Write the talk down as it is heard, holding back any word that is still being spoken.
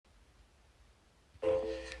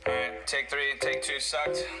Take 3, take 2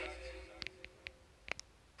 sucked.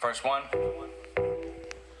 First one.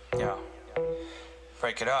 Yo.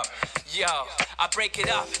 Break it up. Yo, I break it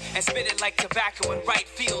up and spit it like tobacco in right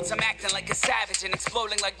fields. I'm acting like a savage and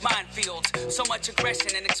exploding like minefields. So much aggression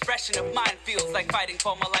and expression of mine feels like fighting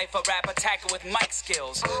for my life, a rap attacker with mic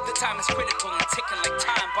skills. The time is critical and ticking like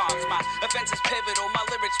time bombs. My offense is pivotal, my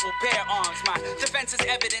lyrics will bear arms. My defense is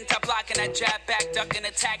evident, I block and I jab back, duck and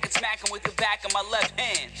attack and smacking with the back of my left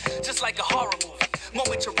hand. Just like a horror movie,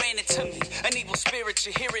 moment you ran into me. An evil spirit,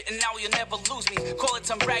 you hear it and now you'll never lose me. Call it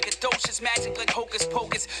some braggadocious magic like hocus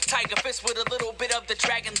pocus. Tiger fist with a little bit of the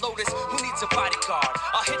dragon lotus. Who needs a bodyguard?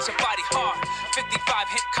 I'll hit your body hard. 55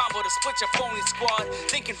 hit combo to split your phony squad.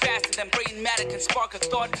 Thinking faster than brain matter can spark a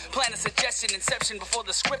thought. Plan a suggestion, inception before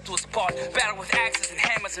the script was bought. Battle with axes and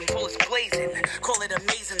hammers and bullets blazing. Call it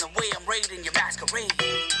amazing the way I'm raiding your masquerade.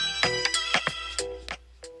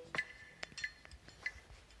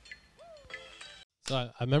 So I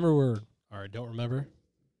remember I don't remember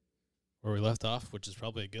where we left off, which is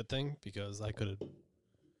probably a good thing because I could have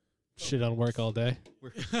shit on work all day.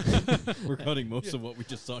 We're cutting most of what we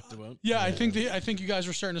just talked about. Yeah, I think you guys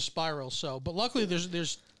were starting to spiral. So, but luckily there's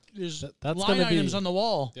That's line items on the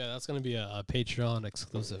wall. Yeah, that's gonna be a Patreon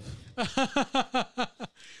exclusive. They're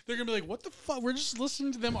gonna be like, "What the fuck? We're just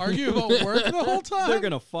listening to them argue about work the whole time." They're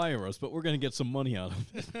gonna fire us, but we're gonna get some money out of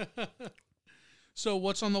it. So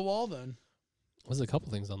what's on the wall then? There's a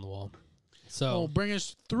couple things on the wall. So bring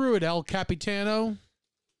us through it, El Capitano.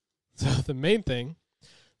 So the main thing,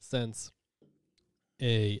 since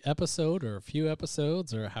a episode or a few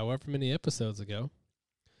episodes or however many episodes ago,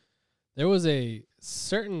 there was a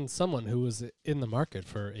certain someone who was in the market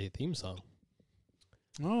for a theme song.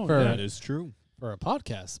 Oh, that is true. For a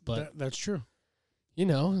podcast, but that's true. You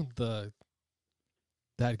know,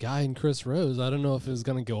 that guy in Chris Rose, I don't know if it was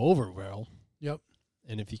going to go over well. Yep.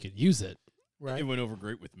 And if he could use it. Right. It went over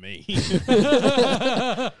great with me.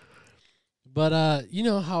 But you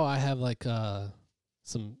know how I have like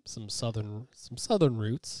some southern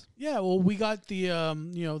roots. Yeah, well, we got the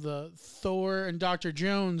the Thor and Dr.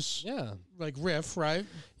 Jones like riff, right?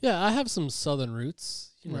 Yeah, I have some southern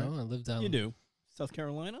roots. You know, Right. I live down. You do. South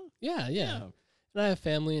Carolina? Yeah. And I have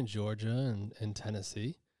family in Georgia and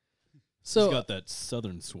Tennessee. So he's got that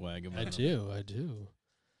southern swag about him. I do.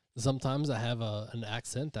 Sometimes I have an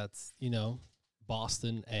accent that's,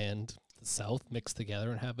 Boston and the South mixed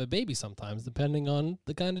together and have a baby sometimes, depending on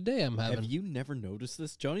the kind of day I'm having. Have you never noticed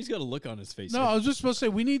this? Johnny's got a look on his face. No, I was just supposed to say,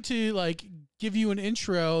 we need to, like, give you an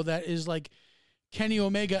intro that is, like, Kenny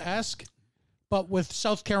Omega-esque, but with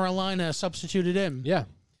South Carolina substituted in. Yeah.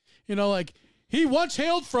 Like, he once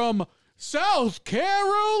hailed from South Carolina.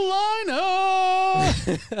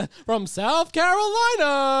 From South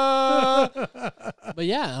Carolina. But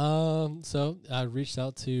yeah, so I reached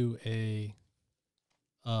out to a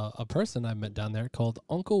person I met down there called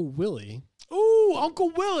Uncle Willie. Ooh,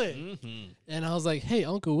 Uncle Willie. Mm-hmm. And I was like, hey,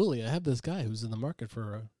 Uncle Willie, I have this guy who's in the market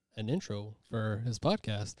for an intro for his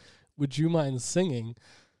podcast. Would you mind singing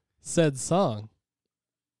said song?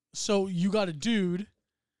 So you got a dude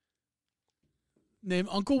named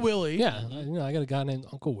Uncle Willie. Yeah, I got a guy named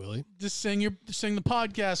Uncle Willie. Just sing the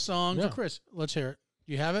podcast song for Chris. Let's hear it.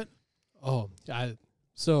 You have it? Oh,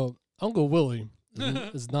 so Uncle Willie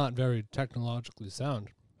is not very technologically sound.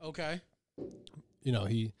 Okay.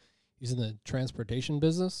 He's in the transportation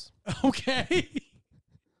business. Okay.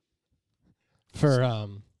 For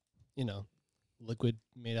liquid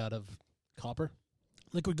made out of copper.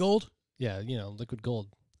 Liquid gold? Yeah, liquid gold.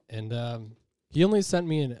 And he only sent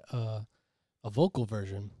me a vocal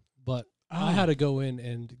version, but I had to go in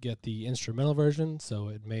and get the instrumental version, so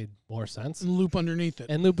it made more sense. And loop underneath it.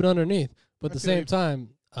 And loop it underneath. But at the same time,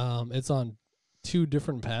 it's on 2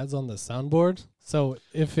 different pads on the soundboard. So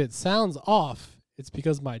if it sounds off, it's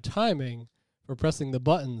because my timing for pressing the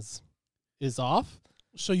buttons is off.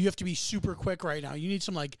 So you have to be super quick right now. You need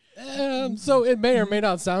some so it may or may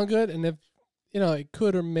not sound good, and if it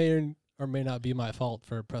could or may not be my fault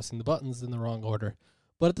for pressing the buttons in the wrong order.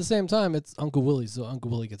 But at the same time, it's Uncle Willie, so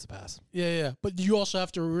Uncle Willie gets a pass. Yeah. But you also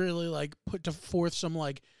have to really put forth some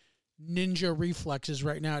ninja reflexes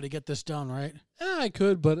right now to get this done, right? I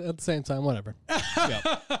could, but at the same time, whatever.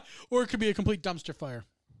 Or it could be a complete dumpster fire,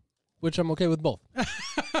 which I'm okay with both.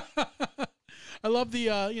 I love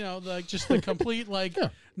the just the complete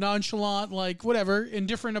nonchalant whatever,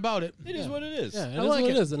 indifferent about it. It is what it is. Yeah, it I is like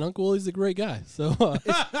what it. it is, and Uncle Willie's a great guy. So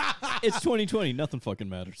It's 2020. Nothing fucking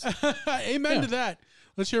matters. Amen to that.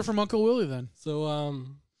 Let's hear from Uncle Willie then. So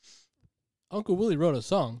Uncle Willie wrote a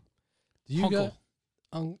song. Do you Uncle.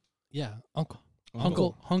 Uncle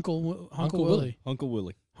Willie. Uncle Willie. Uncle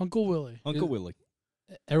Willie. Uncle Willie.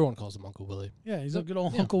 Everyone calls him Uncle Willie. Yeah, he's a good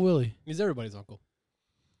old Yeah. Uncle Willie. He's everybody's uncle.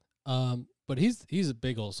 But he's a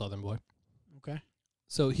big old Southern boy. Okay.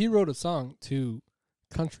 So he wrote a song to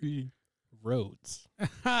Country Roads.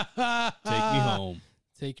 Take me home.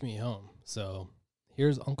 Take me home. So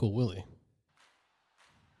here's Uncle Willie.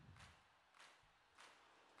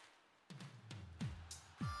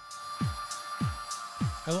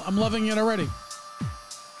 I'm loving it already.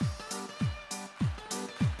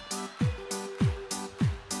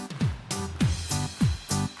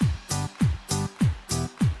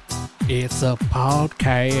 It's a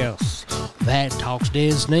podcast that talks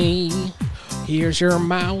Disney. Here's your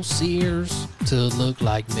mouse ears to look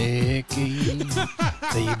like Mickey.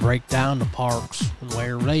 They break down the parks and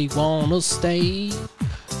where they want to stay.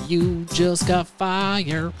 You just got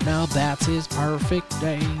fired, now that's his perfect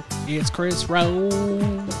day. It's Chris Rowe,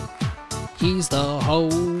 he's the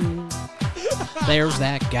host. There's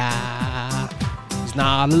that guy, he's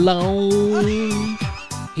not alone.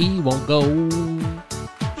 He won't go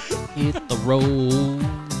hit the road.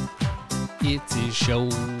 It's his show.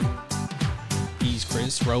 He's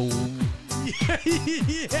Chris Rowe.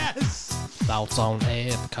 Yes. Thoughts on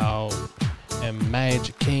Epcot and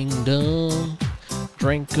Magic Kingdom.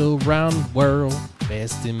 Drink around the world,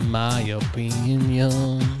 best in my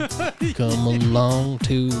opinion. Come along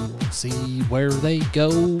to see where they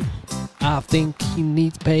go. I think he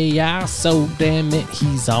needs payout, so damn it,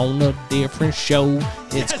 he's on a different show.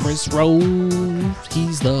 It's Chris Rose,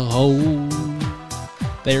 he's the host.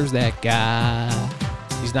 There's that guy,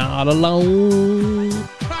 he's not alone.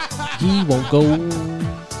 He won't go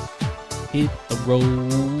hit the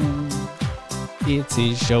road. It's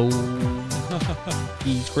his show.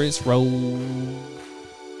 He's Chris Rose.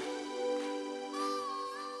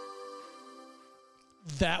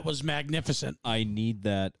 That was magnificent. I need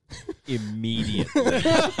that immediately.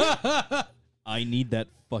 I need that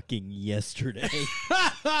fucking yesterday.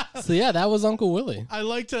 So yeah, that was Uncle Willie. I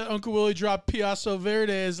liked that Uncle Willie dropped Piazza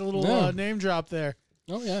Verde as a little Yeah. name drop there.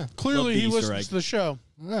 Oh yeah. Clearly, the he Easter listens egg. to the show.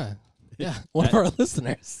 Yeah. One of our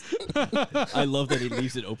listeners. I love that he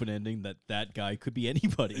leaves it open ending that guy could be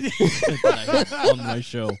anybody that I have on my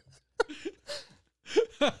show.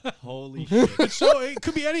 Holy shit. So it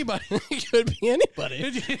could be anybody. It could be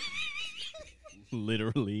anybody.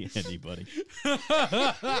 Literally anybody.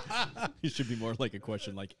 It should be more like a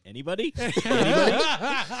question like, anybody? Anybody?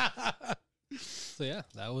 So yeah,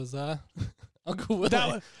 that was Uncle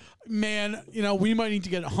Willie. Man, we might need to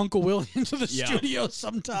get Uncle Willie into the Yeah. studio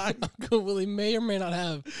sometime. Uncle Willie may or may not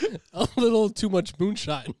have a little too much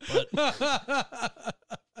moonshine, but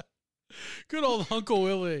Good old Uncle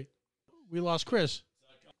Willie. We lost Chris.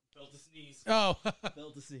 Felt to sneeze. Oh,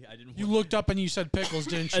 Felt to sneeze. I didn't. you looked up and you said pickles,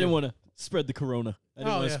 didn't you? I didn't want to spread the corona. I didn't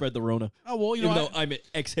Oh, want to yeah. spread the rona. Oh well, Even though I'm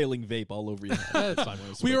exhaling vape all over you. that's fine.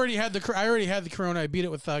 we already had the. I already had the Corona. I beat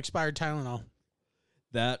it with expired Tylenol.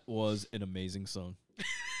 That was an amazing song.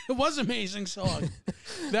 It was an amazing song.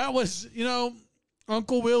 That was,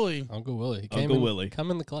 Uncle Willie. Uncle Willie. Uncle Willie.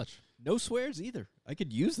 Come in the clutch. No swears either. I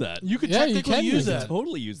could use that. You could Yeah, you technically can use use that.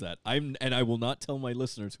 Totally use that. And I will not tell my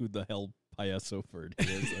listeners who the hell Piasso Ferd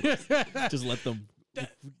is. Just let them.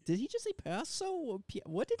 Did he just say Paso?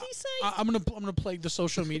 What did he say? I'm gonna plague the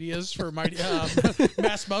social medias for my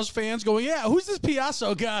Mass Mouse fans. Going, yeah, who's this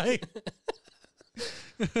Piazza guy?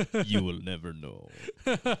 You will never know.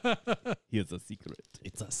 Here's a secret.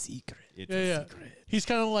 It's a secret. It's Yeah, a yeah. secret. He's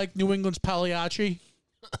kind of like New England's Pagliacci.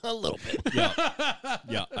 A little bit.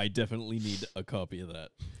 Yeah, I definitely need a copy of that.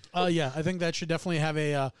 Yeah, I think that should definitely have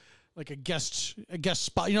a guest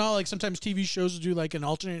spot. You know, how, like sometimes TV shows will do like an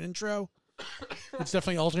alternate intro. It's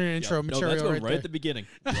definitely alternate intro No, material that's going right right there. at the beginning.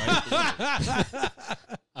 Right at the beginning.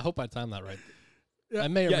 I hope I timed that right. Yeah. I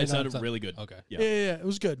may or may Yeah, it not have sounded timed- really good. Okay. Yeah, it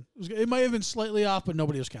was good. It might have been slightly off, but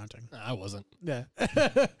nobody was counting. I wasn't. Yeah,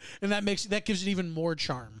 and that gives it even more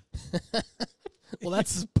charm. Well,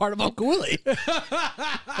 that's part of Uncle Willie.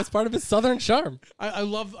 That's part of his southern charm. I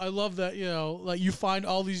love that, like you find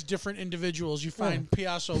all these different individuals. You find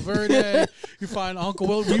Piazza Verde, you find Uncle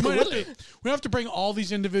Will. We have to bring all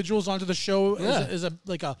these individuals onto the show as a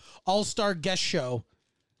all-star guest show.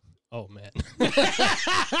 Oh man.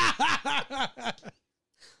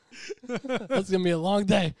 That's gonna be a long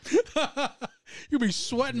day. You'll be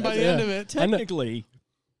sweating by the end of it. Technically,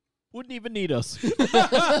 wouldn't even need us.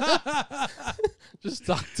 Just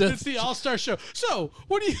talk to. It's the all-star show. So,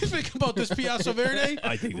 what do you think about this Piazza Verde?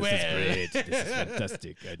 I think this is great. This is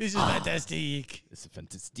fantastic. This is fantastic. This is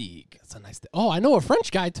fantastic. That's a nice thing. Oh, I know a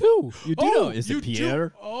French guy too. You do know? Is it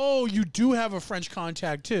Pierre? You do have a French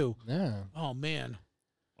contact too. Yeah. Oh man.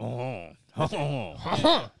 Oh,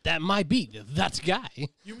 That might be that guy.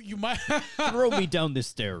 You might Throw me down the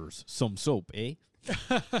stairs. Some soap, eh?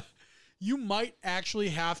 you might actually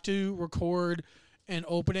have to record an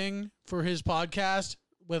opening for his podcast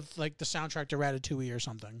with like the soundtrack to Ratatouille or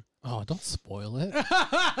something. Oh, don't spoil it.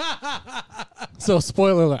 So,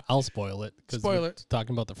 spoiler alert. I'll spoil it. 'Cause Spoiler. we're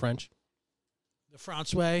talking about the French. The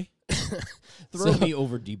France way. Throw me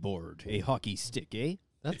over the board. A hockey stick, eh?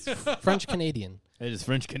 That's French Canadian. It is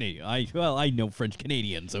French Canadian. I know French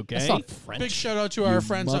Canadians, okay? That's not French. Big shout out to our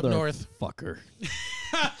friends up north. Fucker.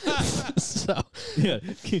 So, Yeah,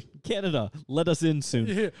 Canada, let us in soon.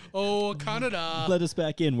 Yeah. Oh, Canada. Let us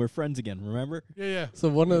back in. We're friends again, remember? Yeah. so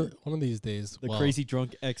one of these days, The crazy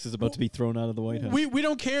drunk ex is about to be thrown out of the White House. We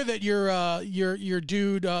don't care that your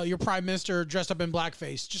dude, your prime minister dressed up in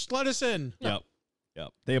blackface. Just let us in. Yep.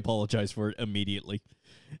 They apologize for it immediately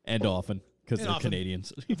and often because And they're often.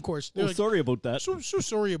 Canadians. Of course. They're Oh, like, sorry about that. so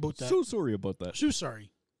sorry about that. So sorry about that. So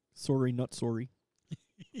sorry. Sorry, not sorry.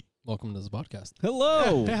 welcome to this podcast.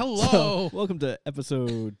 Hello. Hello. Welcome to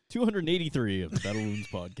episode 283 of the Battle Wounds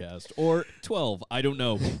podcast. Or 12. I don't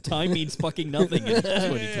know. Time means fucking nothing in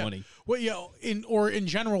 2020. Well, in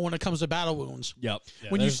general, when it comes to battle wounds, Yep.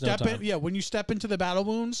 when you there's no step in, time. when you step into the battle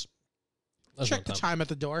wounds, There's check no the time at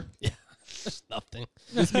the door. There's nothing.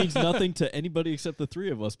 This means nothing to anybody except the three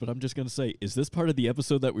of us, but I'm just going to say, is this part of the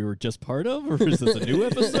episode that we were just part of, or is this a new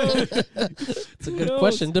episode? It's a good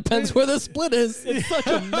question. Depends where the split is. It's such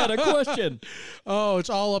a meta question. Oh, it's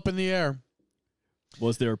all up in the air.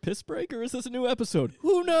 Was there a piss break, or is this a new episode?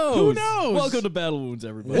 Who knows? Who knows? Welcome to Battle Wounds,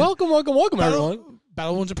 everybody. Welcome, everyone.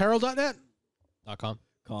 Battlewoundsapparel.net. .com.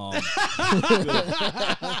 Calm.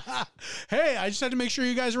 Hey, I just had to make sure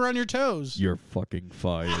you guys were on your toes. You're fucking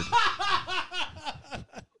fired.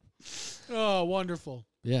 Oh, wonderful.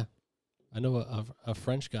 Yeah. I know a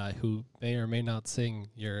French guy who may or may not sing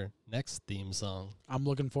your next theme song. I'm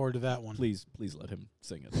looking forward to that one. Please let him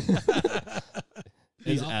sing it.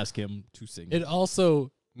 Please ask him to sing It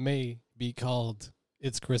also may be called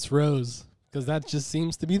It's Chris Rose, because that just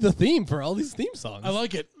seems to be the theme for all these theme songs. I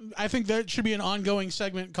like it. I think there should be an ongoing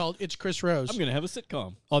segment called It's Chris Rose. I'm going to have a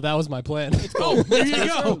sitcom. Oh, that was my plan. Oh, there you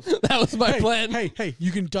go. That was my plan. Hey,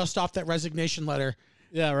 you can dust off that resignation letter.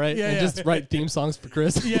 Yeah, right? Yeah, and yeah. just write theme songs for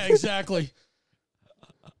Chris. Yeah, exactly.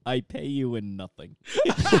 I pay you in nothing.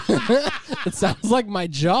 It sounds like my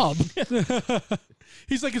job,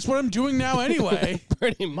 He's like, it's what I'm doing now anyway.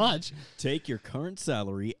 pretty much. Take your current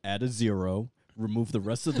salary, add a zero, remove the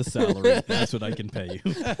rest of the salary. That's what I can pay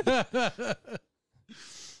you.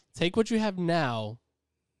 Take what you have now,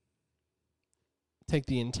 take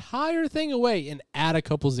the entire thing away, and add a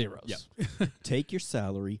couple zeros. Yep. Take your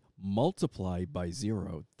salary, multiply by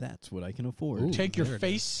zero. That's what I can afford. Ooh. Take your There it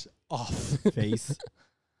face off. Face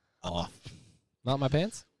off. Not my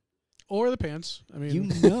pants? Or the pants. I mean,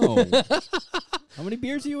 You know. How many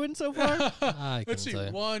beers are you in so far? I let's see.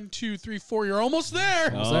 couldn't tell you. 1, 2, 3, 4. You're almost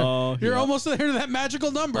there. Oh, You're yeah. almost there to that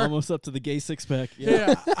magical number. Almost up to the gay six-pack.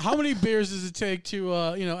 Yeah. How many beers does it take to,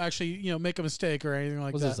 actually, make a mistake or anything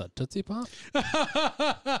like Was that? this a Tootsie Pop?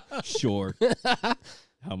 Sure.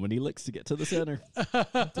 How many licks to get to the center?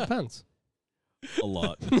 Depends. A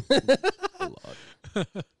lot. A lot.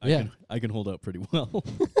 Yeah. I can hold out pretty well.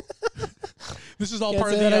 This is all Can't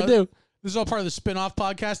part of say the. that I do. This is all part of the spin-off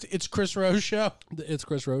podcast. It's Chris Rose Show. It's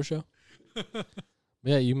Chris Rose Show.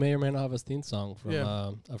 Yeah, you may or may not have a theme song from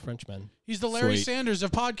Yeah. a Frenchman He's the Larry Sweet. Sanders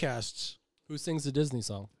of podcasts. who sings a Disney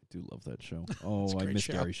song. I do love that show. Oh, It's a I great miss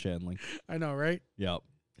show. Gary Shandling. I know, right? Yeah.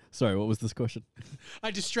 Sorry, what was this question? I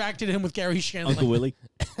distracted him with Gary Shandling. Uncle Willie?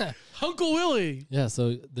 Uncle Willie. Yeah,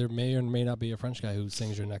 so there may or may not be a French guy who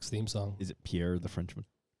sings your next theme song. Is it Pierre the Frenchman?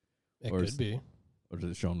 It Or could is- be. Or is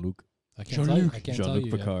it Jean-Luc? I can't tell you. Jean-Luc. I can't tell Jean-Luc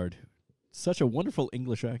you. yet. Picard. Such a wonderful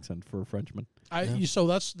English accent for a Frenchman. So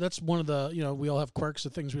that's one of the, we all have quirks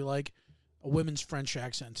of things we like. A women's French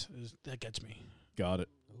accent. That gets me. Got it.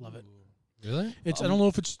 I love it. Really? I don't know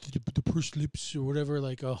if it's the pursed lips or whatever.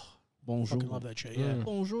 Like, oh, Bonjour. fucking love that shit. Yeah. Mm.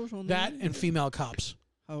 Bonjour, Jean-Luc. That and female cops.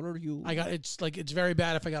 How are you? It's very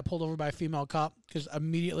bad if I got pulled over by a female cop because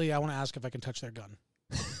immediately I want to ask if I can touch their gun.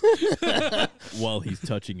 While he's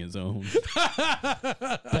touching his own.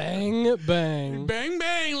 Bang, bang. Bang,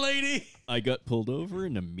 bang, lady. I got pulled over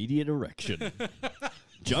in immediate erection.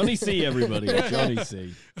 Johnny C, everybody. Johnny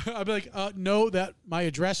C. I'd be like, no, that my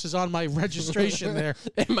address is on my registration there.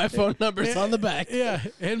 And my phone number's on the back. Yeah,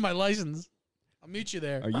 and my license. I'll meet you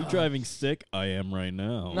there. Are you driving stick? I am right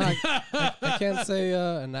now. No, I can't say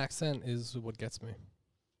an accent is what gets me.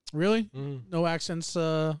 Really? Mm. No accents?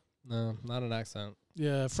 No, not an accent.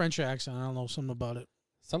 Yeah, French accent. I don't know something about it.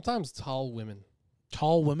 Sometimes tall women.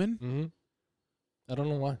 Tall women? Mm-hmm. I don't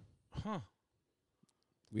know why. Huh.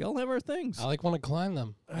 We all have our things. I want to climb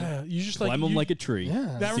them. You just Climb them like a tree.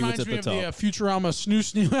 Yeah. That See what's reminds at me the of top. the Futurama Snoo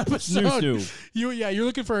Snoo episode. Snoo. You're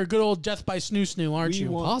looking for a good old death by Snoo Snoo, aren't We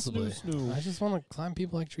you? want Possibly. snoo. I just want to climb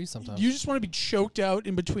people like trees sometimes. You just want to be choked out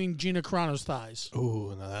in between Gina Carano's thighs.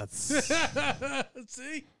 Ooh, no, that's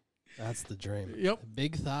See? that's the dream. Yep.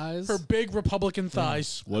 Big thighs. Her big Republican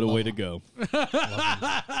thighs. What a way to go.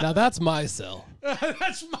 Now that's my cell.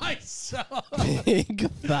 That's my cell. Big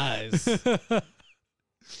thighs.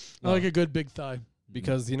 I like a good big thigh.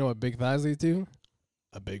 Because you know what big thighs lead to?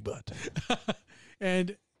 A big butt.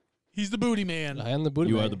 And he's the booty man. I am the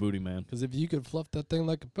booty You man. are the booty man. Because if you could fluff that thing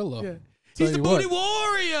like a pillow. Yeah. tell He's the you booty what.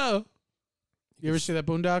 warrior. You ever see that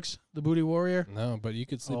Boondocks? The booty warrior? No, but you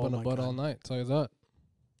could sleep Oh on a my butt God. all night. Tell you that.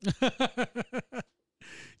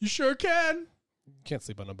 You sure can. You can't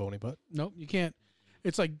sleep on a bony butt. Nope, you can't.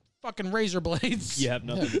 It's like fucking razor blades. You have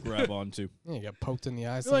nothing to grab onto. Yeah, you get poked in the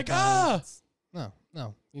eyes. You're like, sometimes.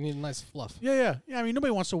 No. You need a nice fluff. Yeah. I mean,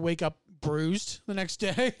 nobody wants to wake up bruised the next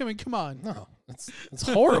day. I mean, come on. No, it's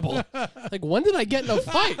horrible. Like, when did I get in a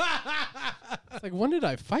fight? It's like, when did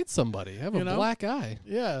I fight somebody? I have You a know? black eye.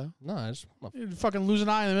 Yeah. No, I just You'd fucking lose an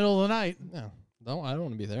eye in the middle of the night. no. I don't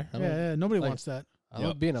want to be there. I don't, Yeah, nobody like- wants that. I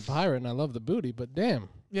love being a pirate and I love the booty, but damn,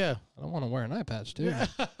 Yeah. I don't want to wear an eye patch too. Yeah.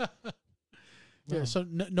 No. So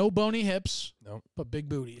no bony hips, Nope. but big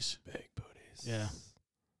booties. Big booties. Yeah.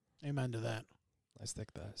 Amen to that. Nice thick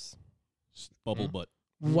thighs. Bubble butt.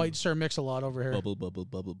 White Sir Mix-a-Lot over here. Bubble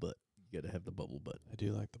butt. You gotta have the bubble butt. I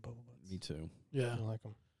do like the bubble butts. Me too. Yeah. I like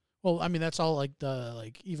them. Well, I mean, that's all like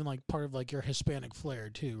even like part of like your Hispanic flair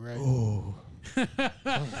too, right? Ooh.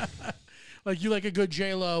 Like you like a good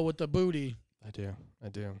J-Lo with the booty. I do.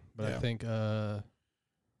 But Yeah. I think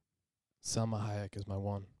Selma Hayek is my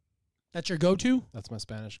one. That's your go-to? That's my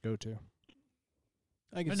Spanish go-to.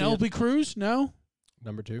 I can see it. Penelope Cruz? No?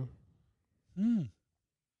 Number 2. Hmm.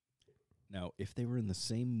 Now, if they were in the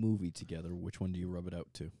same movie together, which one do you rub it out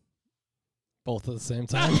to? Both at the same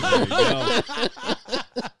time. There you go.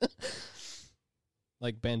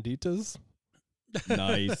 Like banditas.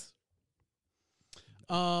 Nice.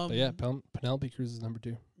 But yeah, Penelope Cruz is number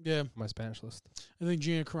 2 Yeah. on my Spanish list. I think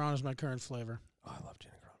Gina Carano is my current flavor. Oh, I love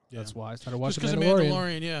Gina Carano. Yeah. That's why I started Just watching because of Mandalorian.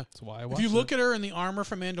 Mandalorian, yeah. That's why I If watched you it. look at her in the armor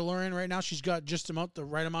from Mandalorian right now, she's got just the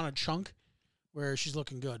right amount of chunk where she's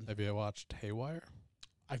looking good. Have you watched Haywire?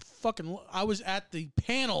 I was at the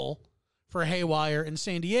panel for Haywire in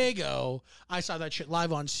San Diego. I saw that shit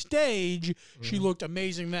live on stage. She looked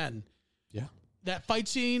amazing then. Yeah. That fight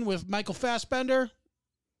scene with Michael Fassbender,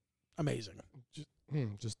 amazing.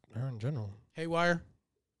 Just her in general. Haywire,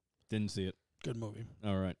 Didn't see it. good movie.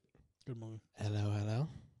 All right. Good movie. Hello.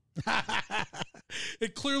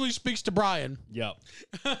 It clearly speaks to Brien. Yep.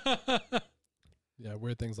 Yeah,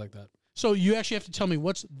 weird things like that. So you actually have to tell me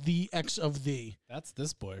what's the X of the. That's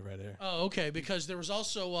this boy right here. Oh, okay. Because there was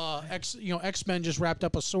also X-Men just wrapped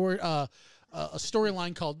up a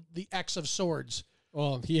storyline called the X of Swords,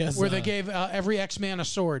 Well, he has where they gave every X-Man a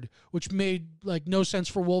sword, which made like no sense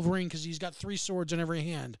for Wolverine because he's got 3 swords in every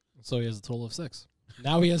hand. So he has a total of 6.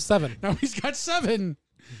 Now he has 7. Now he's got 7.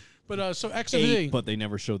 But so X of 8, the. but they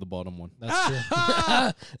never show the bottom one.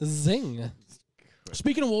 That's true. Zing.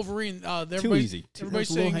 Speaking of Wolverine, Too easy. Everybody's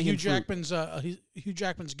That's saying low-hanging fruit. Hugh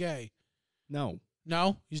Jackman's gay. No.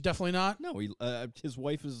 No, he's definitely not. No, his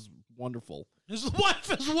wife is wonderful. His wife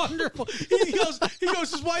is wonderful. He goes.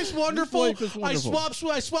 His wife's wonderful. wife is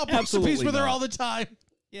wonderful. I swap Absolutely recipes with her not. all the time.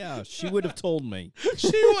 Yeah, she would have told me. She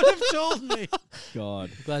would have told me.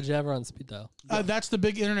 God. Glad you have her on speed dial. That's the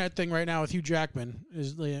big internet thing right now with Hugh Jackman.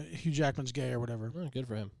 Is Hugh Jackman's gay or whatever? Oh, good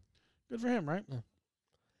for him. Good for him, right?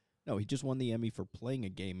 No, he just won the Emmy for playing a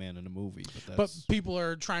gay man in a movie. But But that's people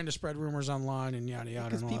are trying to spread rumors online and yada yada.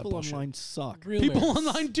 because And all people that bullshit. online suck. People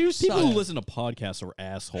online do suck. People who listen to podcasts are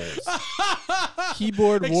assholes.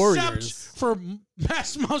 Keyboard Except warriors. for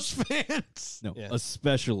Mass Mouse fans. No, Yeah.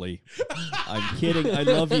 especially. I'm kidding. I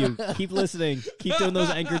love you. Keep listening. Keep doing those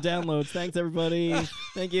Anchor downloads. Thanks, everybody.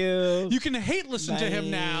 Thank you. You can hate listen to him Bye.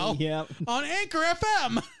 now Yep. on Anchor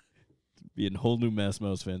FM. Being whole new Mass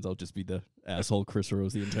Mouse fans, I'll just be the asshole Chris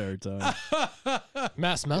Rose the entire time.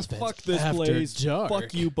 Mass Mouse fans. Fuck this After place. dark.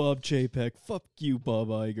 Fuck you, Bob Chapek. Fuck you, Bob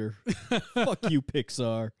Iger. Fuck you,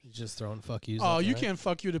 Pixar. You're just throwing fuck yous. Oh, up, you right? can't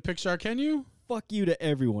fuck you to Pixar, can you? Fuck you to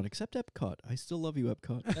everyone except Epcot. I still love you,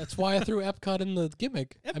 Epcot. That's why I threw Epcot in the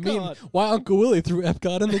gimmick. I mean, Epcot. why Uncle Willie threw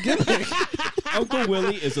Epcot in the gimmick. Uncle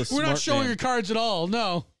Willie is a smart We're not showing man. your cards at all.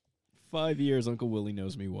 No. 5 years, Uncle Willie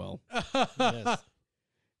knows me well. Yes.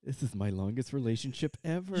 This is my longest relationship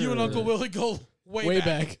ever. You and Uncle Willie go way Way back.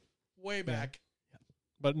 back. Way back.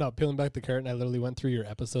 But no, peeling back the curtain, I literally went through your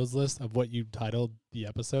episodes list of what you titled the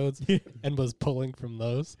episodes and was pulling from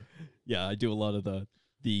those. Yeah, I do a lot of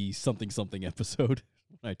the something episode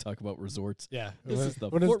when I talk about resorts. Yeah. This is the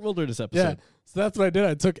When Fort Wilderness yeah. episode. So that's what I did.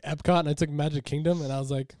 I took Epcot and I took Magic Kingdom, and I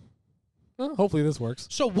was like, well, hopefully this works.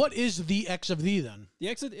 So what is the X of thee then? The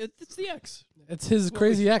X, it's the X. It's his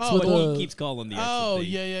crazy X oh, with What the, he keeps calling the X. Oh, of the,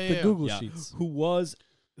 yeah. the Google yeah. Sheets.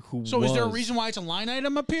 So is there a reason why it's a line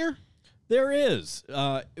item up here? There is.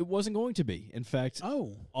 It wasn't going to be. In fact,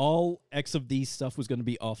 all X of these stuff was going to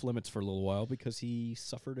be off limits for a little while because he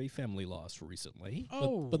suffered a family loss recently.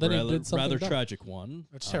 Oh, But then he rather, did something rather dumb. tragic one.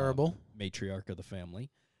 That's terrible. Matriarch of the family.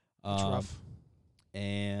 That's rough.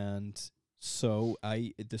 And so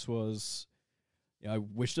this was, I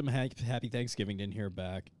wished him happy Thanksgiving. Didn't hear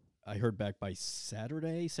back. I heard back by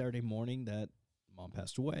Saturday morning that mom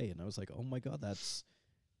passed away, and I was like, oh my God, that's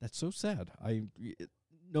so sad. I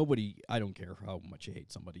don't care how much you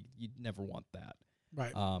hate somebody, you'd never want that.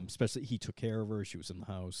 Right. Especially he took care of her. She was in the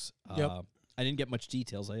house. Yep. I didn't get much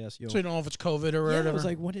details. I asked, So you don't know if it's COVID or yeah, whatever. I was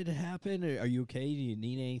like, what did it happen? Are you okay? Do you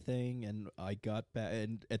need anything? And I got back,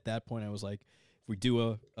 and at that point I was like, if we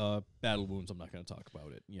do a battle wounds, I'm not going to talk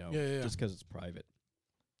about it, Yeah. just because it's private.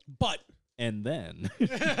 But And then,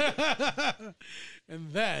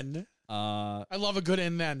 I love a good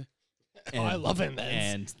and then. I love it,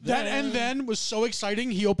 man. And That and then was so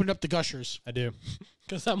exciting. He opened up the gushers. I do.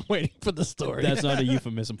 Because I'm waiting for the story. that's not a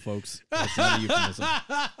euphemism, folks. That's not a euphemism.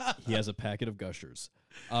 He has a packet of gushers.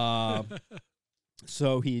 So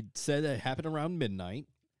he said it happened around midnight.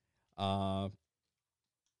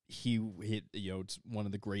 He hit, it's one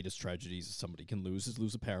of the greatest tragedies somebody can lose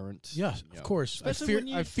a parent. Yeah, of course.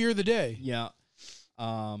 Especially I fear the day. Yeah.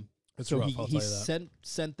 It's So rough, he I'll tell you that.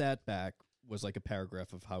 sent that back, was like a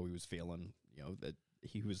paragraph of how he was feeling, that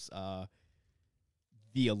he was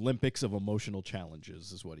the Olympics of emotional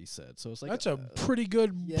challenges is what he said. So it's like That's a pretty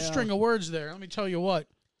good yeah. string of words there. Let me tell you what.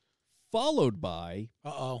 followed by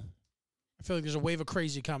Uh-oh. I feel like there's a wave of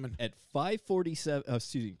crazy coming. at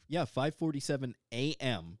 5:47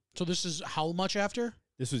 a.m. So this is how much after?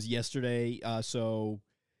 This was yesterday. So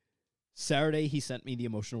Saturday he sent me the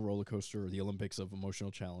emotional roller coaster, or the Olympics of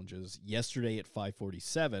emotional challenges. Yesterday at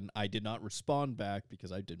 5:47, I did not respond back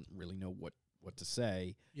because I didn't really know what to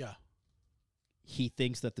say. Yeah. He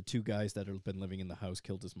thinks that the two guys that have been living in the house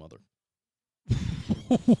killed his mother.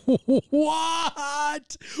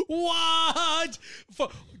 What?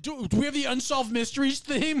 Do we have the Unsolved Mysteries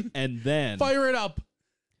theme? And then Fire it up.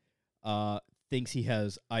 thinks he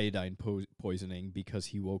has iodine poisoning because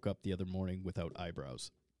he woke up the other morning without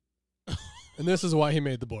eyebrows. And this is why he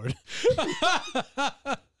made the board.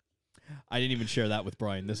 I didn't even share that with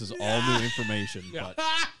Brien. This is all new information. Yeah.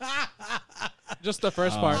 But Just the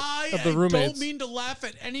first part of the I roommates. don't mean to laugh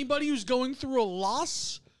at anybody who's going through a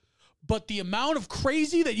loss, but the amount of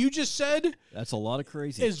crazy that you just said that's a lot of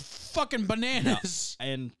crazy. is fucking bananas.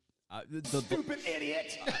 And stupid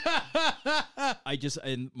idiot.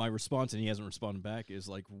 And my response, and he hasn't responded back, is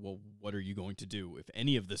like, well, what are you going to do if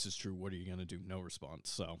any of this is true? What are you going to do? No response.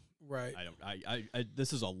 So Right. I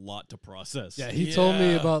this is a lot to process. Yeah, he told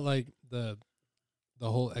me Yeah. about like the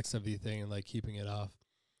whole XMV thing and like keeping it off.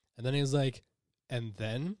 And then he was like, and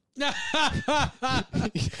then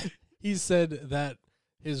he said that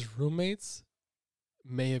his roommates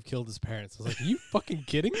may have killed his parents. I was like, are you fucking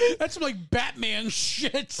kidding me? That's some like Batman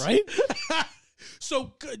shit. Right?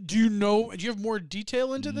 So do you have more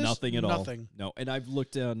detail into this? Nothing at all. Nothing. No. And I've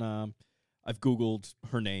looked on, I've Googled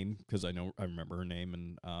her name because I remember her name,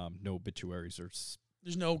 and no obituaries or.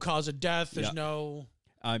 There's no cause of death. There's Yeah. no.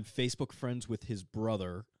 I'm Facebook friends with his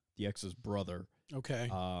brother, the ex's brother. Okay.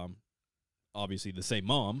 Obviously the same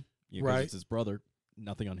mom, because Right. it's his brother.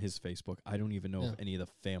 Nothing on his Facebook. I don't even know Yeah. if any of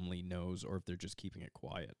the family knows or if they're just keeping it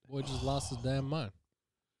quiet. Boy just lost his damn mind.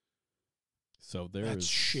 So That's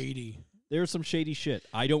shady. there's some shady shit.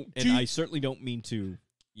 I certainly don't mean to,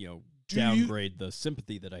 downgrade the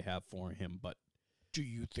sympathy that I have for him, but Do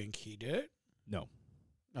you think he did? no,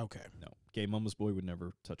 Okay. no. Gay mama's boy would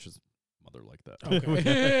never touch his mother like that.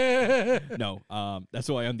 Okay. No, that's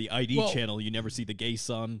why on the ID Well- channel you never see the gay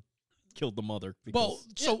son killed the mother. Because Well,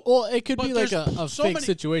 so Well, it could but be like there's a so fake many-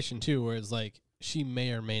 situation too, where it's like she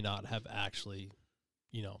may or may not have actually,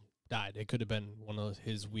 died. It could have been one of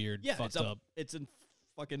his weird fucked up. It's in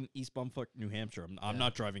fucking East Bumfuck, New Hampshire. I'm Yeah.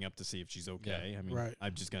 not driving up to see if she's okay. Yeah. I mean, Right.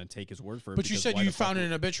 I'm just gonna take his word for it. but you because said why you the fuck found it would-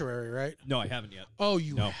 in an obituary, right? No, I haven't yet. Oh,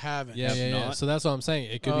 you No. haven't. Yeah, Have yeah, yeah. not. So that's what I'm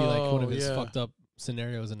saying. It could be like one of Oh, his yeah. fucked up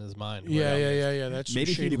scenarios in his mind. Yeah, where- yeah. That's some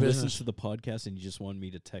Maybe he shady listens business. to the podcast and he just wanted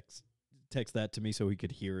me to text that to me so he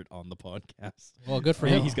could hear it on the podcast. Well, good for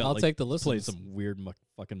Maybe him. he's got, I'll like, take the Play listens. some weird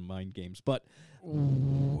fucking mind games, but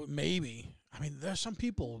Ooh, maybe. I mean, there's some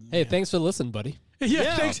people. Hey, man. thanks for listening, buddy.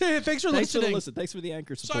 Yeah, thanks for thanks for listening. the listen. Thanks for the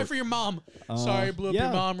anchor support. Sorry for your mom. Sorry, I blew up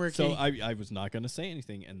your mom, Ricky. So I was not going to say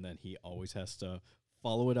anything, and then he always has to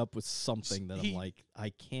follow it up with something that I'm like,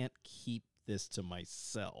 I can't keep this to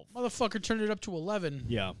myself. Motherfucker turned it up to 11.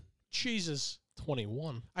 Yeah. Jesus.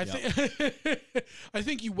 21. I think I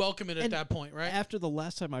think you welcome it at And that point, right? After the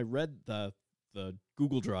last time I read the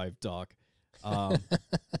Google Drive doc,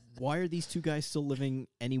 why are these two guys still living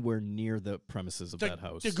anywhere near the premises of that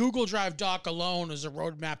house? The Google Drive doc alone is a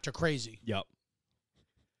roadmap to crazy. Yep.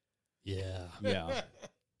 Yeah. Yeah.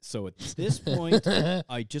 So at this point,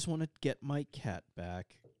 I just want to get my cat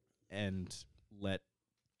back and let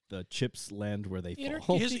the chips land where they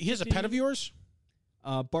fall. He has a pet of yours?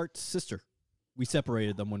 Bart's sister. We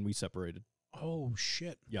separated them when we separated. Oh,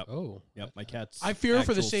 shit. Yep. Oh. Yep. My cat's. I fear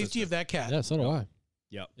for the actual safety sister. of that cat. Yeah, so do I.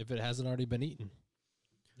 Yep. If it hasn't already been eaten.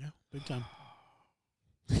 Yeah, big time.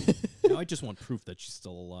 Now I just want proof that she's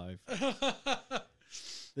still alive.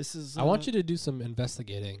 This is. I want you to do some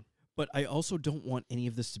investigating. But I also don't want any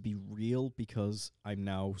of this to be real because I'm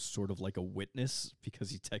now sort of like a witness because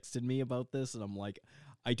he texted me about this, and I'm like,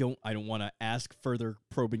 I don't want to ask further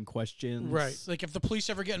probing questions. Right. Like if the police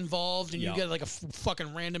ever get involved and you get like a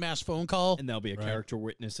fucking random ass phone call. And there'll be a Right. character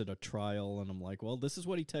witness at a trial, and I'm like, well, this is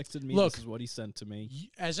what he texted me. Look, this is what he sent to me.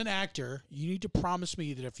 As an actor, you need to promise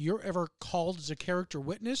me that if you're ever called as a character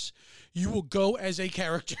witness, you will go as a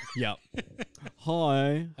character. Yeah.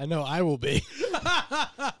 Hi, I know I will be.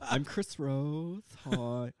 I'm Chris Rose.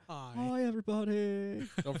 Hi. Hi. Hi, everybody.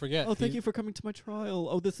 Don't forget. Oh, thank you for coming to my trial.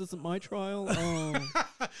 Oh, this isn't my trial. Oh.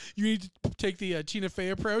 You need to take the Tina Fey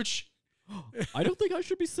approach. I don't think I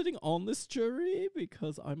should be sitting on this jury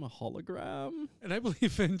because I'm a hologram. And I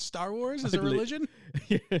believe in Star Wars as I a believe- religion.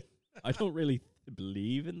 I don't really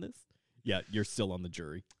believe in this. Yeah, you're still on the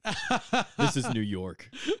jury. This is New York.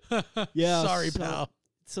 Yeah. Sorry, pal.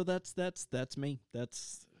 So that's me.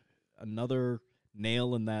 That's another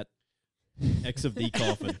nail in that X of the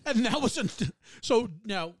coffin. And that wasn't. So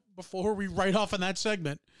now, before we write off on that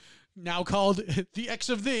segment, now called the X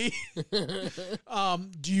of Thee,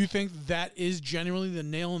 do you think that is genuinely the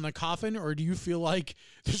nail in the coffin, or do you feel like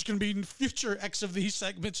there's going to be future X of Thee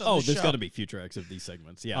segments on the show? There's got to be future X of these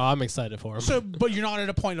segments. Yeah. Oh, I'm excited for him. So, but you're not at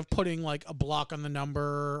a point of putting like a block on the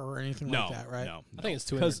number or anything no, like that, right? No. I think it's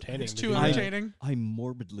too 'Cause entertaining. It's to too do that. entertaining. I'm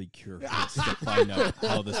morbidly curious to find out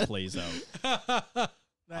how this plays out.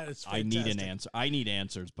 That is I need an fantastic. answer. I need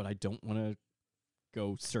answers, but I don't want to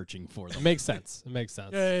go searching for It them. makes sense. It makes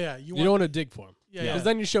sense. Yeah. You don't want to dig for him. Yeah, Because yeah.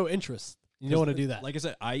 then you show interest. You don't want to do that. Like I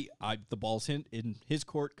said, the ball's in his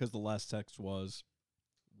court because the last text was,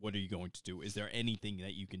 "What are you going to do? Is there anything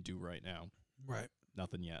that you can do right now?" Right.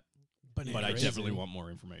 Nothing yet. Bananas. But I Crazy. definitely want more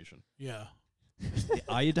information. Yeah. The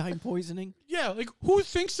iodine poisoning? Yeah. Like, who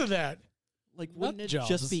thinks of that? Like, Nut wouldn't it jobs.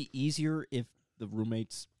 just be easier if the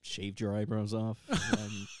roommates shaved your eyebrows off?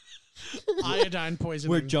 Iodine poisoning.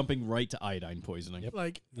 We're jumping right to iodine poisoning. Yep.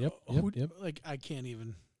 Like, Yep, who- yep. Like, I can't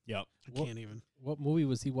even. Yep. I can't even. What movie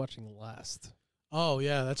was he watching last? Oh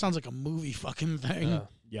yeah, that sounds like a movie fucking thing. Yeah.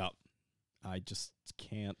 Yep. I just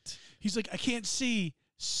can't. He's like, I can't see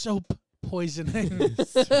soap poisoning.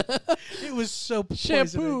 It was soap poisoning.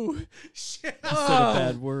 Shampoo Said a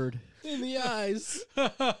bad word, in the eyes.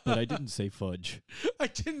 but I didn't say fudge. I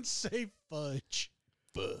didn't say fudge.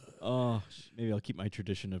 Oh, maybe I'll keep my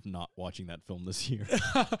tradition of not watching that film this year.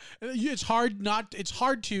 It's hard not. It's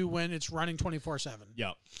hard to when it's running 24/7.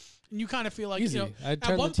 Yep. And you kind of feel like Easy. you know. I'd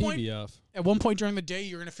turn the one TV point, off. at one point during the day,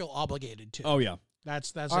 you're gonna feel obligated to. Oh yeah.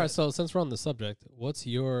 That's All right, it. so since we're on the subject, what's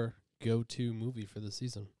your go-to movie for the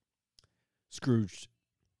season? Scrooged.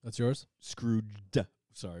 That's yours? Scrooged.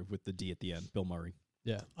 Sorry, with the D at the end. Bill Murray.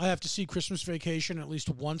 Yeah. I have to see Christmas Vacation at least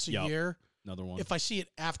once a Yup. year. Another one. If I see it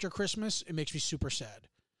after Christmas, it makes me super sad.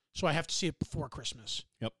 So I have to see it before Christmas.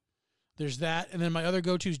 Yep. There's that, and then my other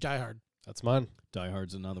go-to is Die Hard. That's mine. Die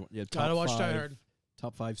Hard's another one. Yeah. Gotta top watch Die five- Hard.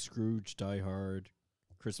 Top 5 Scrooge, Die Hard,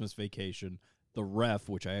 Christmas Vacation, The Ref,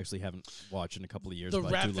 which I actually haven't watched in a couple of years, The but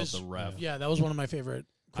I do Ref love is- The Ref. Yeah, that was one of my favorite.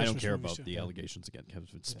 I don't Christmas care movies, about too. the allegations again. Kevin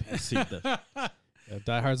Spacey. Yeah,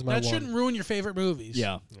 Die Hard's my That one. shouldn't ruin your favorite movies.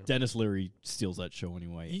 Yeah, Dennis Leary steals that show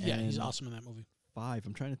anyway. Yeah, he's And awesome in that movie. 5.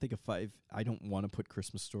 I'm trying to think of 5. I don't want to put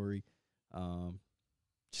Christmas Story,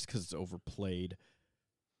 just because it's overplayed.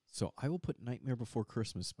 So I will put Nightmare Before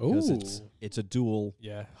Christmas because Ooh. it's a duel.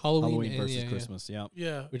 Yeah. Halloween and- versus yeah, yeah. Christmas. Yeah.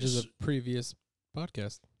 Yeah, Which is a previous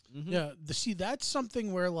podcast. Mhm. yeah. See, that's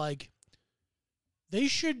something where like they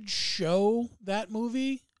should show that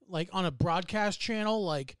movie like on a broadcast channel,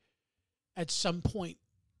 like at some point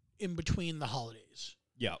in between the holidays.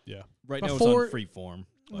 Yeah. Yeah. Right now Before- it's on freeform.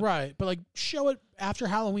 but- Right, but like show it after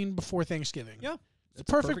Halloween, before Thanksgiving. Yeah. It's It's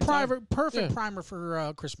a perfect time. primer, Yeah. primer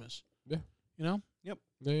for Christmas. Yeah. You know? Yeah,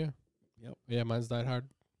 yeah. Yep. Yeah, mine's Die Hard.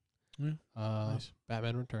 Yeah. Nice.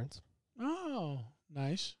 Batman Returns. Oh,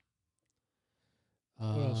 nice.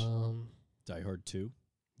 else? Die Hard 2.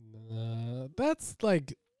 That's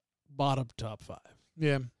like bottom top 5.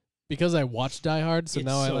 Yeah. Because I watched Die Hard, so It's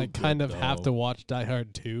now I so like good, kind of have though. to watch Die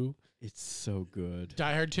Hard 2. It's so good.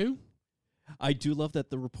 Die Hard 2? I do love that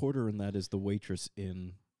the reporter in that is the waitress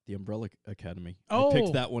in the Umbrella Academy. I Oh.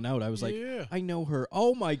 picked that one out. I was like, yeah. I know her.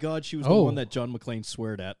 Oh my God, she was the Oh. one that John McClane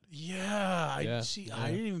sweared at. Yeah. I Yeah, see. yeah. I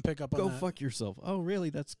didn't even pick up on Go that. fuck yourself. Oh, really?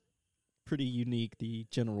 That's pretty unique. The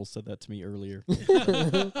general said that to me earlier.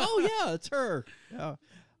 Oh yeah, it's her. Yeah.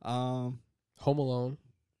 Home Alone.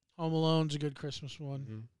 Home Alone's a good Christmas one.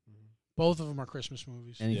 Mm-hmm. Both of them are Christmas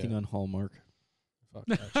movies. Anything Yeah. on Hallmark? Fuck,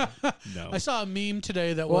 actually. No. I saw a meme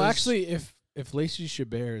today that Well, was actually, if Lacey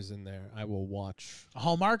Chabert is in there, I will watch. a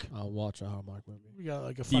Hallmark. I'll watch a Hallmark movie. We got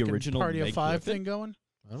like a The fucking original Party of Meg 5 Griffin? thing going.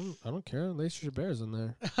 I don't care. Lacey Chabert's in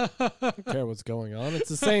there. I don't care what's going on. It's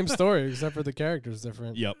the same story except for the character's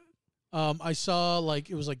different. Yep. I saw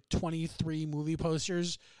it was like 23 movie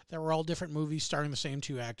posters that were all different movies starring the same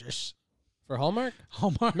two actors. For Hallmark,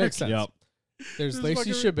 Hallmark. makes sense. Yep. There's This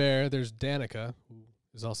Lacey fucker- Chabert. There's Danica, who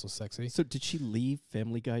is also sexy. So did she leave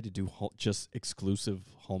Family Guy to do just exclusive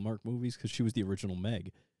Hallmark movies? Because she was the original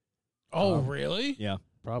Meg. Oh, really? Yeah.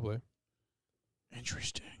 Probably.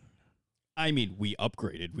 Interesting. I mean, we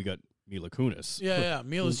upgraded. We got Mila Kunis. Yeah.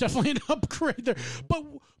 Mila's definitely an upgrade there. But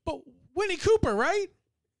Winnie Cooper, right?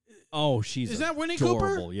 Oh, she's Is that Winnie Cooper?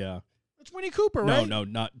 adorable. Yeah. That's Winnie Cooper, right? No,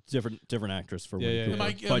 not different actress for Yeah, Winnie yeah, Cooper.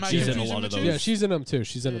 yeah. Am But I she's in a confusing lot the of two? those. Yeah, she's in them too.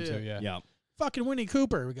 She's in them Yeah, too. Yeah. Yeah. Fucking Winnie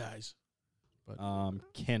Cooper, guys.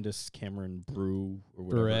 Candace Cameron Brew or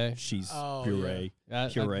whatever. Bure. She's Oh, Bure.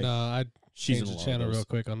 No, I'd She's change in a the lot channel of real those.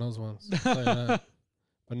 quick on those ones. Tell you that.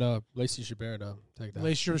 But no, Lacey Chabert, though. Take that.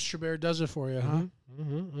 Lacey Chabert does it for you, huh?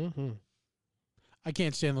 Mm-hmm. I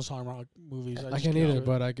can't stand those Hallmark movies. I just can't do either, it.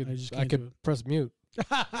 but I I just could can't do could press mute.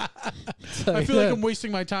 I feel like I'm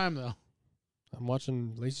wasting my time though. I'm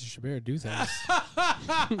watching Lacey Chabert do things.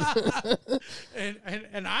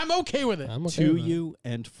 and I'm okay with it. I'm okay To with that. you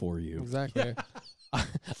and for you. Exactly.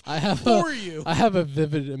 I have For you. I have a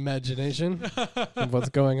vivid imagination of what's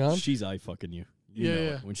going on. She's eye fucking you. You Yeah, know yeah.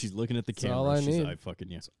 it. When she's looking at the That's all camera, I she's need. eye fucking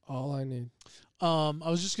you. All I need. I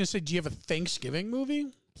was just gonna say, do you have a Thanksgiving movie?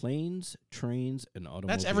 Planes, trains, and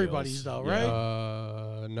automobiles. That's everybody's though,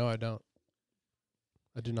 right? No, I don't.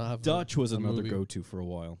 I do not have. Dutch was a another movie. go-to for a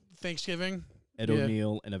while. Thanksgiving. Ed Yeah.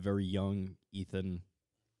 O'Neill and a very young Ethan.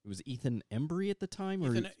 It was Ethan Embry at the time,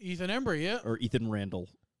 or Ethan Embry, yeah. or Ethan Randall.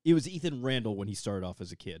 It was Ethan Randall when he started off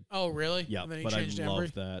as a kid. Oh, really? Yeah, And then he but I changed to love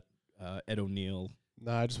Embry. that. Ed O'Neill.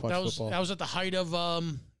 No, I just watch That was football. that was at the height of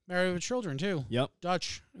Married with Children too. Yep.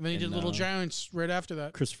 Dutch, and then he And, did Little Giants right after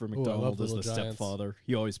that. Christopher I love McDonald is the Little Giants. stepfather.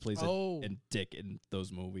 He always plays Oh. a dick in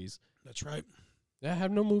those movies. That's right. Yeah, I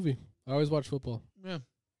have no movie. I always watch football. Yeah.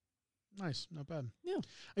 Nice, not bad. Yeah.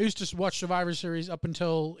 I used to watch Survivor Series up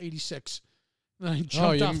until '86. Then I Oh,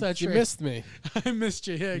 jumped off that you train. missed me. I missed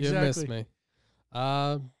you. Yeah, You exactly. missed me.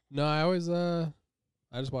 No, I always I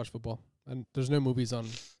just watch football. And there's no movies on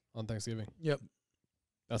Thanksgiving. Yep.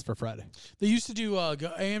 That's for Friday. They used to do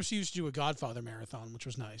AMC used to do a Godfather marathon, which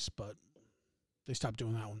was nice, but they stopped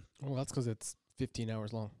doing that one. Well, that's because it's 15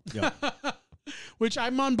 hours long. Yeah. Which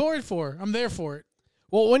I'm on board for. I'm there for it.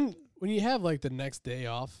 Well, when you have like the next day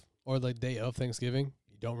off or the day of Thanksgiving,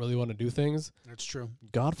 you don't really want to do things. That's true.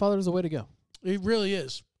 Godfather is the way to go. It really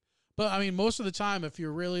is. But I mean, most of the time, if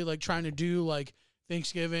you're really like trying to do like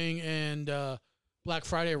Thanksgiving and Black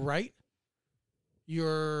Friday right,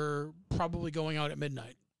 you're probably going out at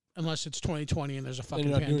midnight, unless it's 2020 and there's a And fucking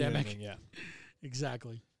you're not doing pandemic. anything, yeah.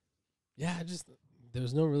 Exactly. Yeah,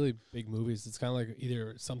 there's no really big movies. It's kind of like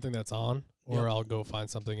either something that's on or Yep. I'll go find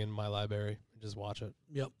something in my library and just watch it.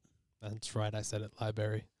 Yep. That's right. I said it,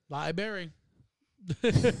 library. Library.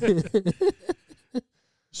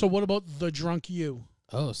 So what about The Drunk You?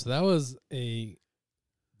 Oh, so that was The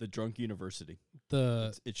Drunk University.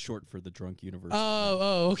 the It's short for the Drunk University.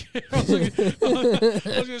 Okay. I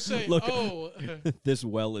was gonna say, Look. oh. This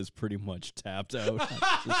well is pretty much tapped out.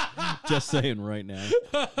 just saying right now.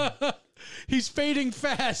 He's fading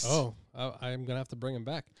fast. Oh, I'm gonna have to bring him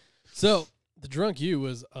back. So the drunk you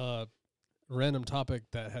was a random topic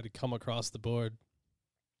that had come across the board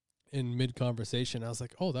in mid conversation. I was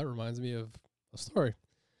like, oh, that reminds me of a story.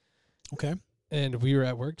 Okay. And we were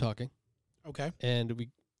at work talking, Okay. and we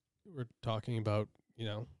were talking about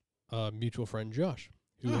a mutual friend, Josh,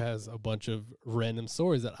 who has a bunch of random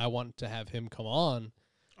stories that I want to have him come on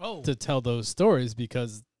Oh, to tell those stories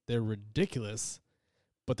because they're ridiculous,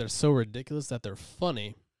 but they're so ridiculous that they're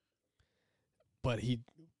funny. But he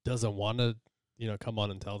doesn't want to, come on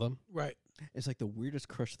and tell them. right. It's like the weirdest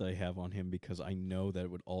crush that I have on him because I know that it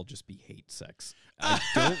would all just be hate sex. I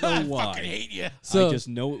don't know why. I fucking hate you. So, I just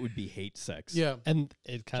know it would be hate sex. Yeah. and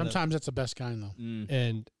it kind of, Sometimes that's the best kind, though.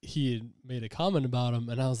 and he had made a comment about him,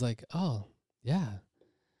 and I was like, oh, yeah.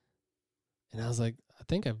 And I was like, I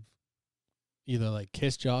think I've either like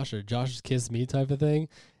kissed Josh or Josh has kissed me type of thing.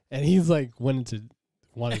 And he's like, wanted,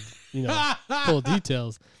 full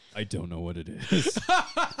details. I don't know what it is.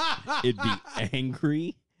 It'd be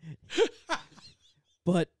angry,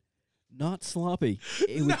 but not sloppy.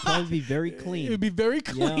 It would probably be very clean. It would be very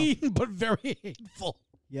clean, but very hateful.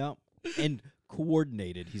 Yeah, and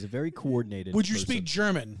coordinated. He's a very coordinated Would you person. speak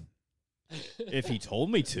German? If he told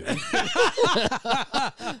me to.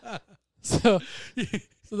 So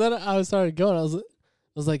then I started going. I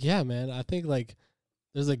was like, yeah, man. I think like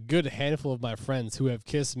there's a good handful of my friends who have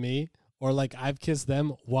kissed me, or like I've kissed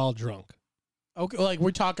them while drunk. Okay, like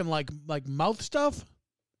we're talking like mouth stuff.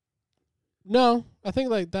 No, I think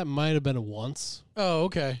like that might have been once Oh,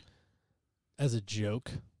 okay, as a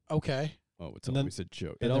joke. okay. Oh, it's And then- always a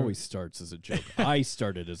joke. and It there- always starts as a joke. I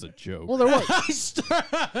started as a joke. Well, there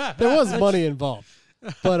was money involved,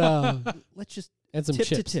 but Let's just and some tip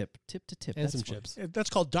chips to tip. Tip to tip. and That's some fine. chips. That's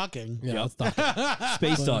called ducking. Yeah, Yep. let's talk.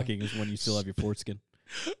 Space docking is when you still have your foreskin.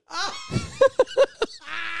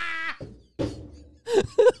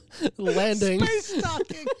 Landing. Space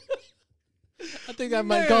ducking. I think I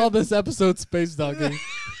might call this episode Space Docking.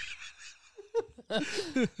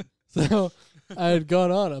 So I had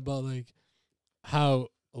gone on about like how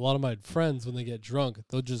a lot of my friends, when they get drunk,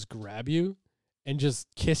 they'll just grab you and just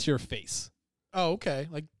kiss your face. Oh, okay.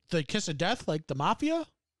 Like the kiss of death, like the mafia.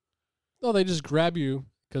 No, they just grab you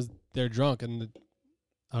because they're drunk. And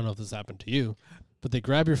I don't know if this happened to you, but they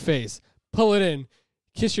grab your face, pull it in,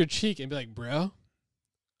 kiss your cheek, and be like, bro,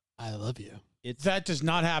 I love you. That does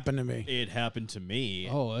not happen to me. It happened to me.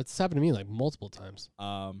 Oh, it's happened to me like multiple times.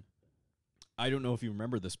 I don't know if you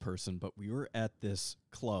remember this person, but we were at this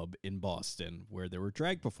club in Boston where there were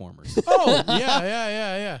drag performers. Oh,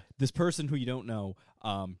 yeah. This person who you don't know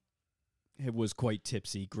was quite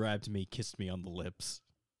tipsy, grabbed me, kissed me on the lips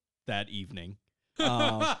that evening.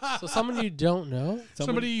 So someone you don't know?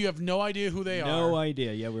 Somebody you have no idea who they are. No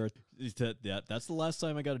idea. Yeah, we were. That's the last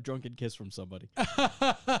time I got a drunken kiss from somebody.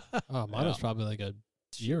 Oh, mine was probably like a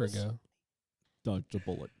year ago. Dodged a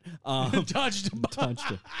bullet. Dodged a bullet.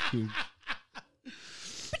 Dodged it.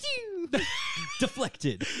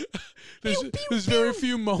 Deflected. There's very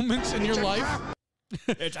few moments in your life.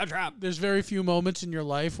 It's a trap. There's very few moments in your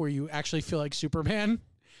life where you actually feel like Superman,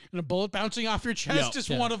 and a bullet bouncing off your chest is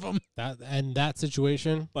one of them. That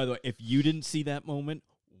situation. By the way, if you didn't see that moment,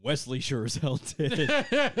 Wesley sure as hell did.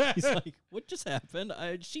 He's like, what just happened?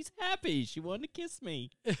 She's happy. She wanted to kiss me.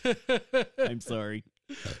 I'm sorry.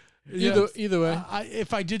 Either way.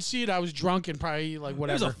 If I did see it, I was drunk and probably like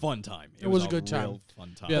whatever. It was a fun time. It was a good time. real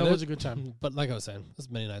fun time. Yeah, that there- was a good time. But like I was saying, there's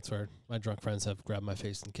many nights where my drunk friends have grabbed my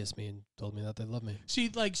face and kissed me and told me that they love me. See,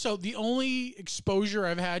 like, so the only exposure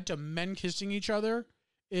I've had to men kissing each other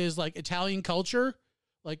is like Italian culture.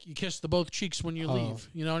 Like you kiss the both cheeks when you leave.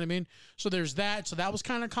 You know what I mean? So there's that. So that was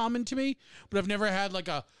kind of common to me. But I've never had like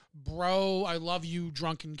a bro, I love you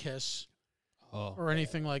drunken kiss or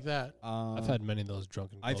anything like that. I've had many of those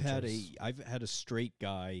drunken I've had cultures. a straight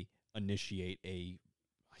guy initiate I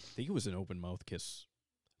think it was an open mouth kiss.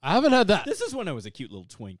 I haven't had that. This is when I was a cute little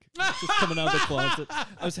twink, just coming out of the closet.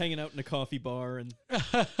 I was hanging out in a coffee bar, and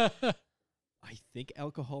I think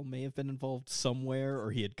alcohol may have been involved somewhere,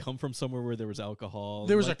 or he had come from somewhere where there was alcohol.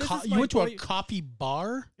 There was Like, this is you my went to a boy- coffee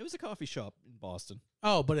bar? It was a coffee shop in Boston.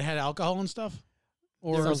 Oh, but it had alcohol and stuff?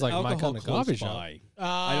 Or Sounds like my alcohol kind of close coffee shop. by.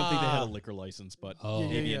 I don't think they had a liquor license, but Oh.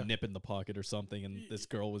 maybe Yeah. a nip in the pocket or something. And this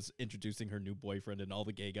girl was introducing her new boyfriend, and all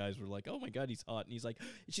the gay guys were like, "Oh my god, he's hot!" And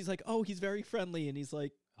she's like, "Oh, he's very friendly," and he's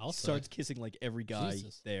like, I'll say. starts kissing like every guy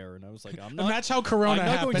Jesus. there, and I was like, "I'm and not." that's how Corona I'm not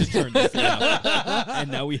happened. going to turn this down.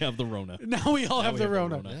 And now we have the Rona. Now we all Now have we the have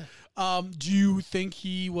the Rona. Rona. Do you think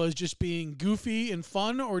he was just being goofy and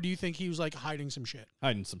fun, or do you think he was like hiding some shit?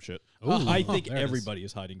 Hiding some shit. Ooh, I think there it is. everybody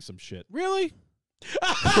is hiding some shit. Really?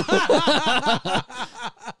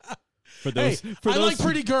 For those, I like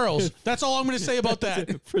pretty girls. That's all I'm going to say about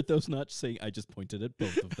that. For those not saying, I just pointed at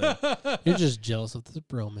both of them. You're just jealous of the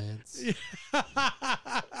bromance.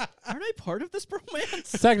 Aren't Aren't I part of this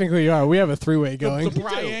bromance? Technically, you are. We have a three-way going. The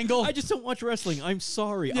Briangle. I just don't watch wrestling. I'm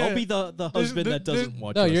sorry. Yeah. I'll be the husband that doesn't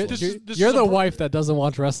watch No, you're wrestling. you're the wife that doesn't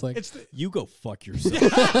watch wrestling. It's the, You go fuck yourself. You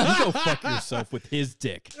go fuck yourself with his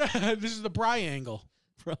dick. this is the Briangle.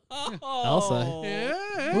 Elsa.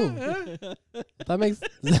 Yeah. Ooh. Does that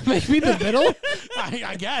make me the middle?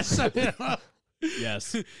 I guess.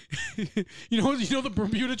 Yes. you know the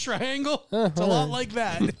Bermuda Triangle? It's a lot like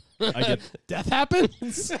that. I get Death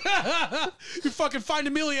happens. You fucking find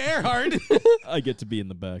Amelia Earhart. I get to be in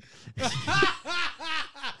the back.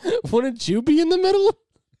 Wouldn't you be in the middle?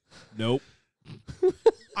 Nope.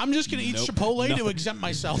 I'm just gonna eat Nope. Chipotle No. to exempt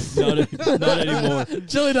myself. Not anymore.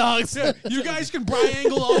 Chili dogs. You guys can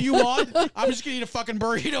Briangle all you want. I'm just gonna eat a fucking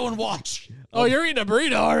burrito and watch. Oh, you're eating a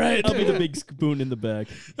burrito, all right. I'll be the big spoon in the back.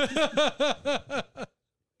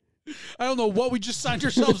 I don't know what we just signed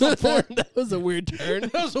ourselves up for. That was a weird turn.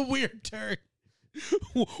 That was a weird turn.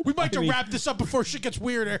 We might have to wrap this up before shit gets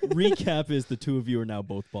weirder. Recap is the two of you are now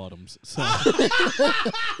both bottoms. So.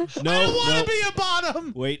 I don't want to be a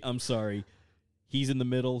bottom. Wait, I'm sorry. He's in the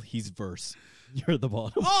middle. He's verse. You're the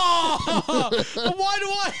bottom. Oh, why do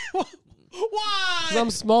I? Why? 'Cause I'm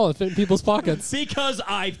small and fit in people's pockets. Because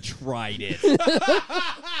I've tried it.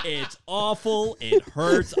 It's awful. It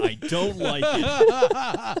hurts. I don't like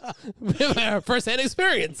it. First-hand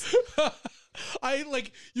experience.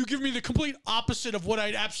 You give me the complete opposite of what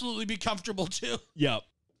I'd absolutely be comfortable to. Yep.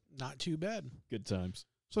 Not too bad. Good times.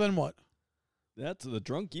 So then what? That's the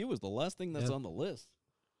drunk you was the last thing that's on the list.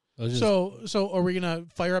 So are we gonna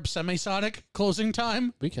fire up Semisonic closing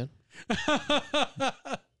time? We can.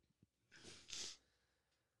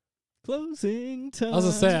 Closing time. I was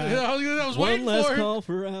gonna say, I was One waiting last for it. call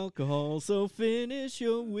for alcohol, so finish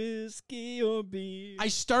your whiskey or beer. I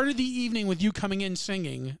started the evening with you coming in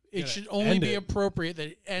singing. It should only end be it. appropriate that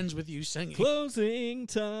it ends with you singing. Closing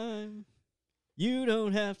time. You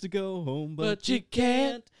don't have to go home, but you can't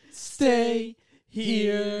can't stay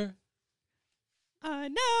here. I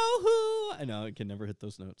know I can never hit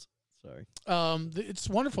those notes. Sorry. It's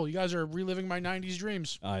wonderful. You guys are reliving my 90s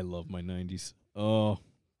dreams. I love my 90s. Oh,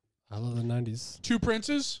 I love the 90s. Two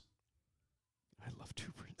Princes. I love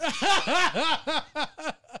Two Princes.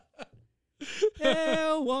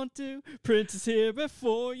 Yeah, want to. Prince is here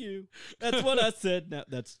before you. That's what I said. Now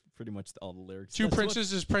that's pretty much all the lyrics. Two That's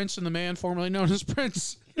Princes is Prince and the man formerly known as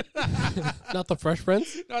Prince. Not the Fresh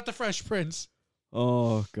Prince? Not the Fresh Prince.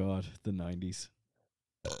 Oh God, the 90s.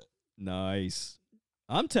 Nice.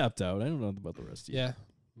 I'm tapped out. I don't know about the rest of you. Yeah.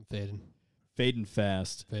 I'm fading. Fading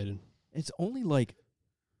fast. Fading. It's only like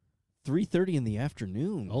 3:30 in the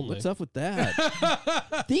afternoon. Only. What's up with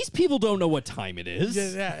that? These people don't know what time it is.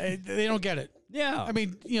 Yeah, they don't get it. Yeah. I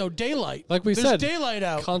mean, daylight. Like we There's said, daylight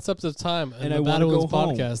out. Concept of time and And the I wanna Battle go Woods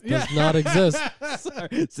home. podcast does not exist.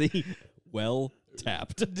 Sorry. See, well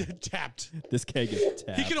tapped. Tapped. This keg is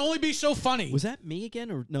tapped. He can only be so funny. Was that me again,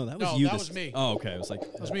 or no? That was No, you. that was me. Oh, okay. I was like,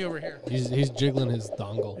 That's me over here. He's jiggling his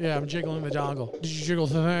dongle. Yeah, I'm jiggling the dongle. Did you jiggle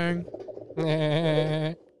the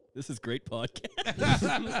thing? this is great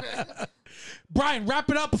podcast. Brian, wrap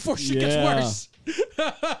it up before shit Yeah. gets worse.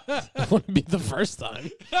 I want to be the first time.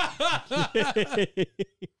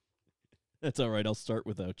 That's all right. I'll start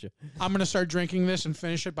without you. I'm gonna start drinking this and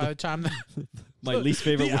finish it by the time My least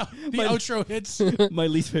favorite. the outro hits. my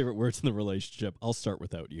least favorite words in the relationship. I'll start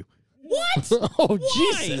without you. What? Oh,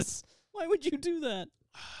 Why? Jesus. Why would you do that?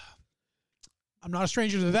 I'm not a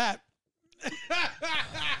stranger to that.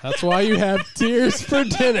 That's why you have tears for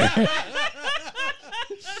dinner.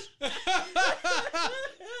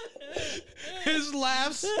 His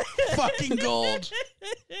laughs, fucking gold.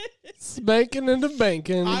 Spanking into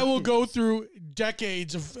banking. I will go through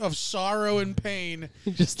decades of sorrow and pain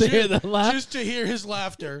just to hear that laugh. just to hear his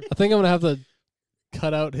laughter. I think I'm going to have to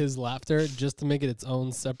cut out his laughter just to make it its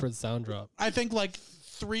own separate sound drop. I think like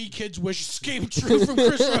 3 kids' wishes came true from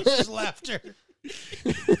Chris Rose's laughter.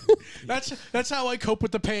 That's how I cope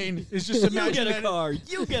with the pain. Is just You imagine get a that- car.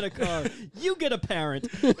 You get a car. You get a parent.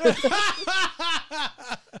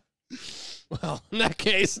 Well, in that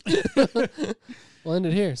case, we'll end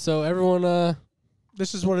it here. So everyone,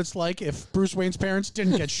 This is what it's like if Bruce Wayne's parents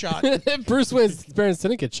didn't get shot. Bruce Wayne's parents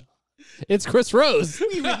didn't get shot. It's Chris Rose.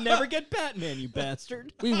 We would never get Batman, you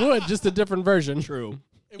bastard. We would, just a different version. True.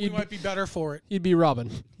 We might be better for it. He'd be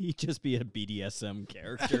Robin. He'd just be a BDSM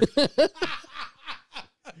character.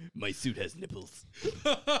 My suit has nipples.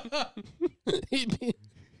 He'd be...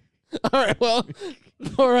 All right, well,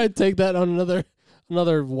 all right, take that on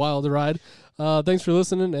another wild ride. Thanks for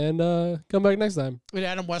listening, and come back next time. And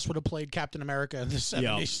Adam West would have played Captain America in the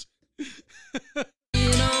 70s. You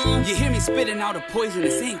know You hear me spitting out a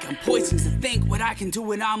poisonous ink. I'm poisoned to think what I can do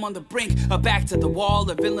when I'm on the brink. A back to the wall,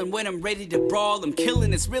 a villain when I'm ready to brawl. I'm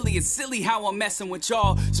killing this, really it's silly how I'm messing with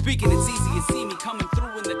y'all. Speaking it's easy, you see me coming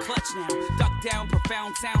through in the clutch now. Duck down,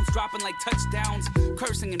 profound sounds dropping like touchdowns.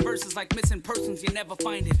 Cursing in verses like missing persons, you never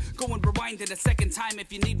find it. Go and rewind it a second time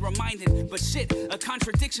if you need reminding. But shit, a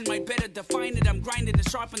contradiction might better define it. I'm grinding to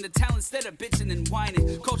sharpen the talent instead of bitching and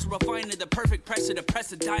whining. Culture refining the perfect pressure to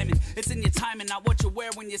press a diamond. It's in your timing, not what you wear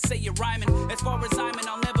when you say you're rhyming. As far as I'm in,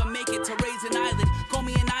 I'll never make it to raise an island. Call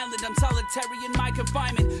me an island, I'm solitary in my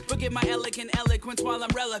confinement. Forget my elegant eloquence while I'm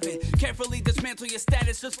relevant. Carefully dismantle your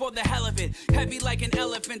status just for the hell of it. Heavy like an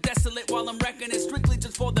elephant, desolate while I'm wrecking it. Strictly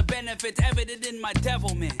just for the benefit, evident in my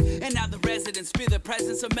devilment. And now the residents feel the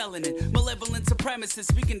presence of melanin. Malevolent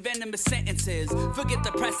supremacists speaking venomous sentences. Forget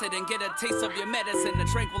the precedent, get a taste of your medicine. The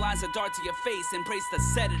tranquilizer dart to your face, embrace the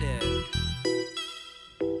sedative.